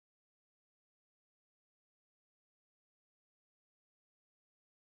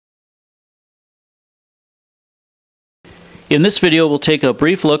In this video, we'll take a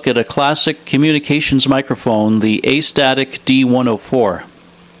brief look at a classic communications microphone, the Astatic D-104.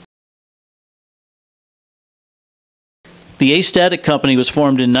 The Astatic company was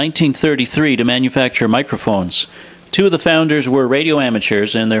formed in 1933 to manufacture microphones. Two of the founders were radio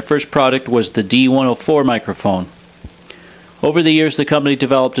amateurs, and their first product was the D-104 microphone. Over the years, the company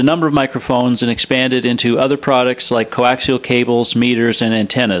developed a number of microphones and expanded into other products like coaxial cables, meters, and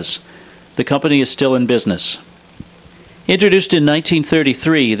antennas. The company is still in business. Introduced in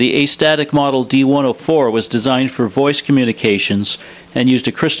 1933, the Astatic model D-104 was designed for voice communications and used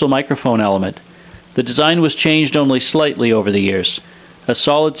a crystal microphone element. The design was changed only slightly over the years. A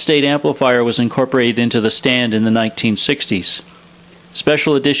solid-state amplifier was incorporated into the stand in the 1960s.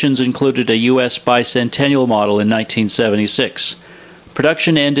 Special editions included a U.S. bicentennial model in 1976.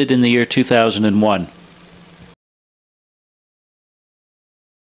 Production ended in the year 2001.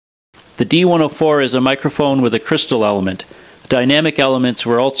 The D-104 is a microphone with a crystal element. Dynamic elements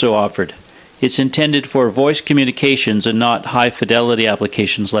were also offered. It's intended for voice communications and not high-fidelity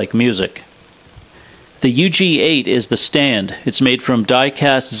applications like music. The UG8 is the stand. It's made from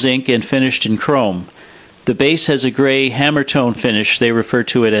die-cast zinc and finished in chrome. The base has a gray hammer tone finish. They refer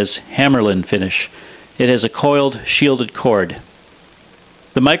to it as hammerlin finish. It has a coiled, shielded cord.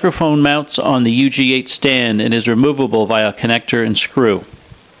 The microphone mounts on the UG8 stand and is removable via connector and screw.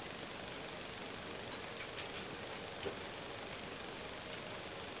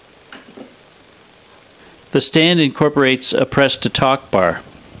 The stand incorporates a press-to-talk bar.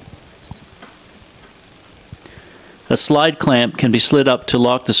 A slide clamp can be slid up to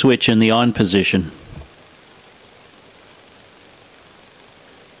lock the switch in the on position.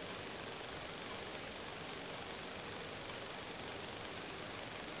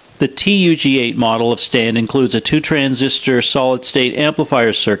 The TUG8 model of stand includes a 2-transistor solid-state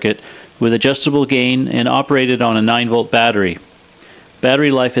amplifier circuit with adjustable gain and operated on a 9-volt battery.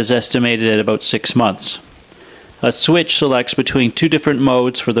 Battery life is estimated at about 6 months. A switch selects between two different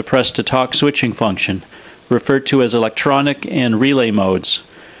modes for the press-to-talk switching function, referred to as electronic and relay modes.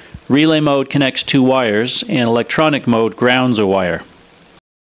 Relay mode connects two wires, and electronic mode grounds a wire.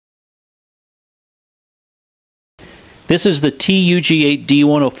 This is the TUG8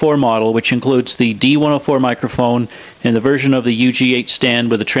 D-104 model, which includes the D-104 microphone and the version of the UG8 stand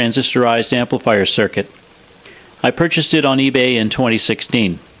with a transistorized amplifier circuit. I purchased it on eBay in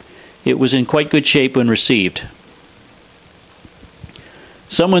 2016. It was in quite good shape when received.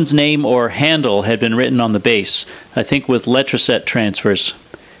 Someone's name or handle had been written on the base, I think with letraset transfers.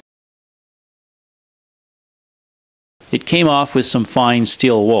 It came off with some fine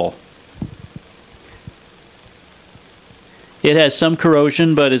steel wool. It has some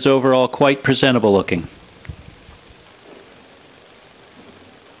corrosion, but is overall quite presentable looking.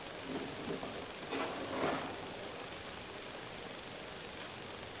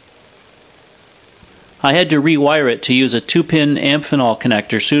 I had to rewire it to use a 2-pin Amphenol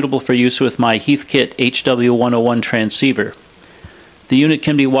connector suitable for use with my Heathkit HW101 transceiver. The unit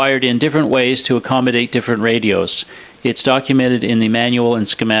can be wired in different ways to accommodate different radios. It's documented in the manual and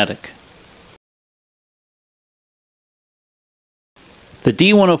schematic. The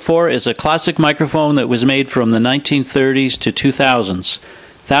D-104 is a classic microphone that was made from the 1930s to 2000s.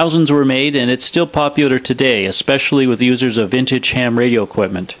 Thousands were made, and it's still popular today, especially with users of vintage ham radio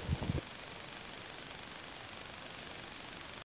equipment.